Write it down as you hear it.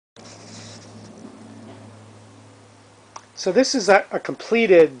So this is a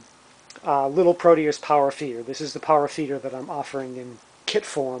completed little Proteus power feeder. This is the power feeder that I'm offering in kit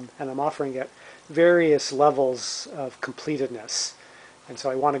form, and I'm offering at various levels of completedness. And so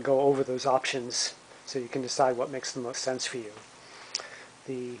I want to go over those options so you can decide what makes the most sense for you.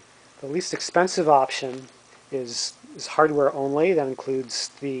 The, the least expensive option is hardware only. That includes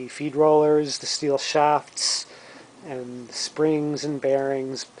the feed rollers, the steel shafts, and springs and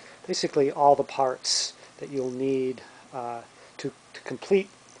bearings, basically all the parts that you'll need to complete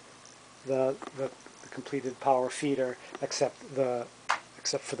the completed power feeder, except for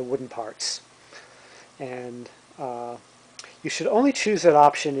the wooden parts. And you should only choose that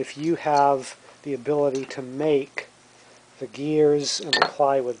option if you have the ability to make the gears and the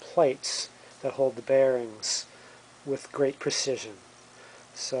plywood plates that hold the bearings with great precision.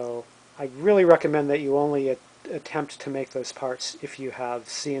 So I really recommend that you only attempt to make those parts if you have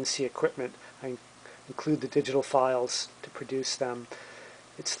CNC equipment. I include the digital files to produce them.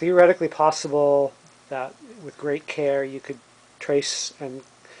 It's theoretically possible that with great care you could trace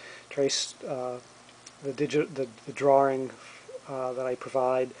the drawing that I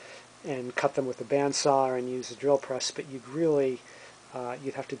provide and cut them with a bandsaw and use a drill press, but you'd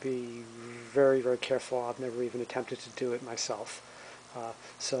have to be very, very careful. I've never even attempted to do it myself.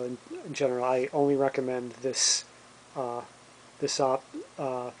 So in general, I only recommend this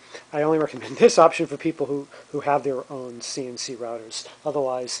option for people who have their own CNC routers.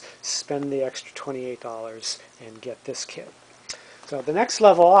 Otherwise, spend the extra $28 and get this kit. So the next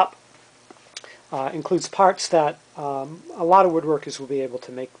level up includes parts that a lot of woodworkers will be able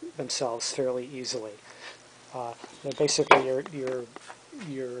to make themselves fairly easily. Basically,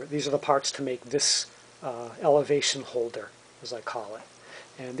 these are the parts to make this elevation holder, as I call it.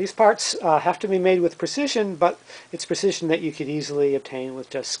 And these parts have to be made with precision, but it's precision that you could easily obtain with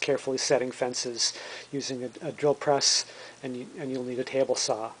just carefully setting fences using a drill press, and you'll need a table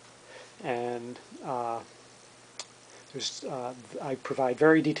saw. And I provide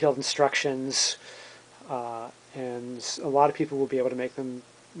very detailed instructions, and a lot of people will be able to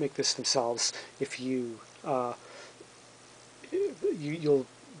make this themselves. If you'd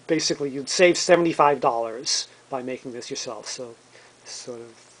save $75 by making this yourself. So sort of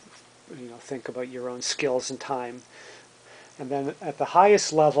think about your own skills and time. And then at the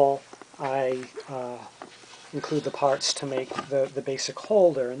highest level, I include the parts to make the basic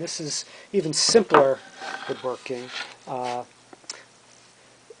holder, and this is even simpler woodworking.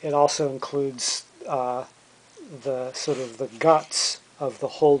 It also includes the guts of the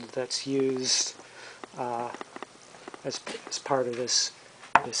holder that's used as part of this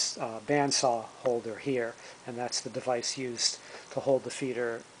bandsaw holder here, and that's the device used to hold the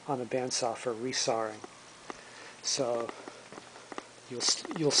feeder on a bandsaw for resawing. So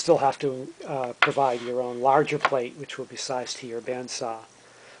you'll still have to provide your own larger plate, which will be sized to your bandsaw.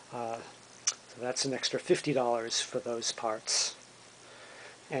 So that's an extra $50 for those parts.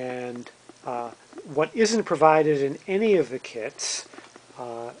 And what isn't provided in any of the kits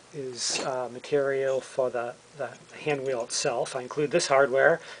is material for the hand wheel itself. I include this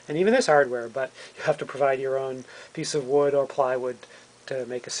hardware and even this hardware, but you have to provide your own piece of wood or plywood to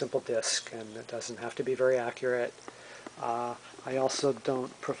make a simple disc, and it doesn't have to be very accurate. I also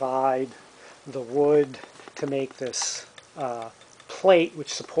don't provide the wood to make this plate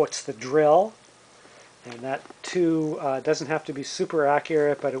which supports the drill, and that too doesn't have to be super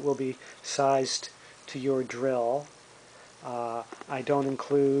accurate, but it will be sized to your drill. I don't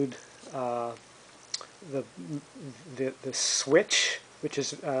include the switch, which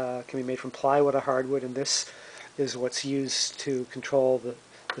can be made from plywood or hardwood, and this is what's used to control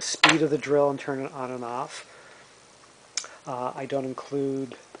the speed of the drill and turn it on and off. I don't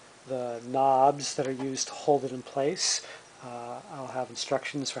include the knobs that are used to hold it in place. I'll have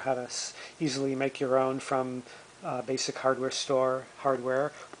instructions for how to easily make your own from basic hardware store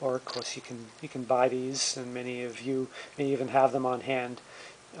hardware, or of course you can buy these, and many of you may even have them on hand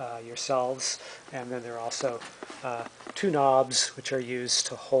yourselves. And then there are also two knobs which are used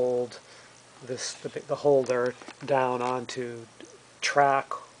to hold the holder down onto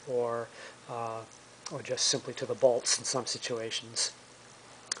track or just simply to the bolts in some situations.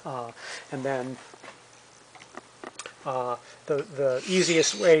 And then the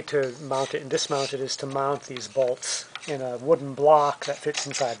easiest way to mount it and dismount it is to mount these bolts in a wooden block that fits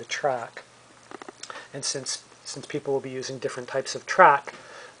inside the track. And since people will be using different types of track,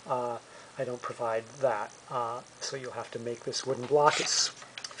 I don't provide that. So you'll have to make this wooden block. It's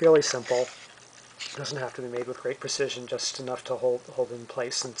fairly simple. It doesn't have to be made with great precision, just enough to hold in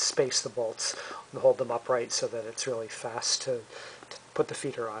place and space the bolts and hold them upright so that it's really fast to put the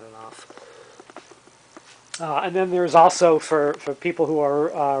feeder on and off. And then there's also for people who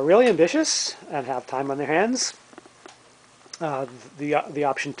are really ambitious and have time on their hands, uh, the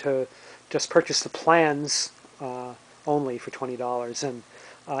option to just purchase the plans only for $20. And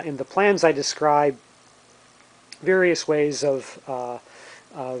in the plans, I describe various ways of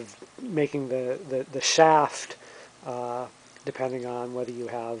making the shaft, depending on whether you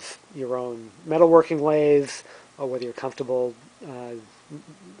have your own metalworking lathe or whether you're comfortable uh,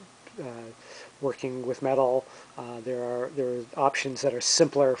 uh, working with metal. There are options that are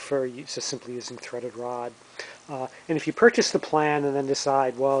simpler for just simply using threaded rod. And if you purchase the plan and then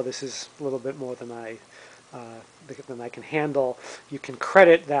decide, well, this is a little bit more than I can handle, you can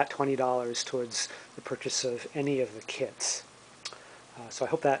credit that $20 towards the purchase of any of the kits. So I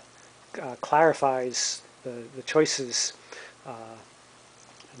hope that clarifies the choices. I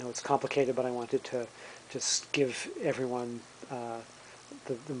know it's complicated, but I wanted to just give everyone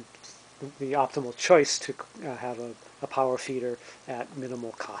the, the, the optimal choice to have a power feeder at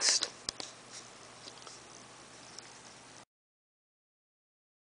minimal cost.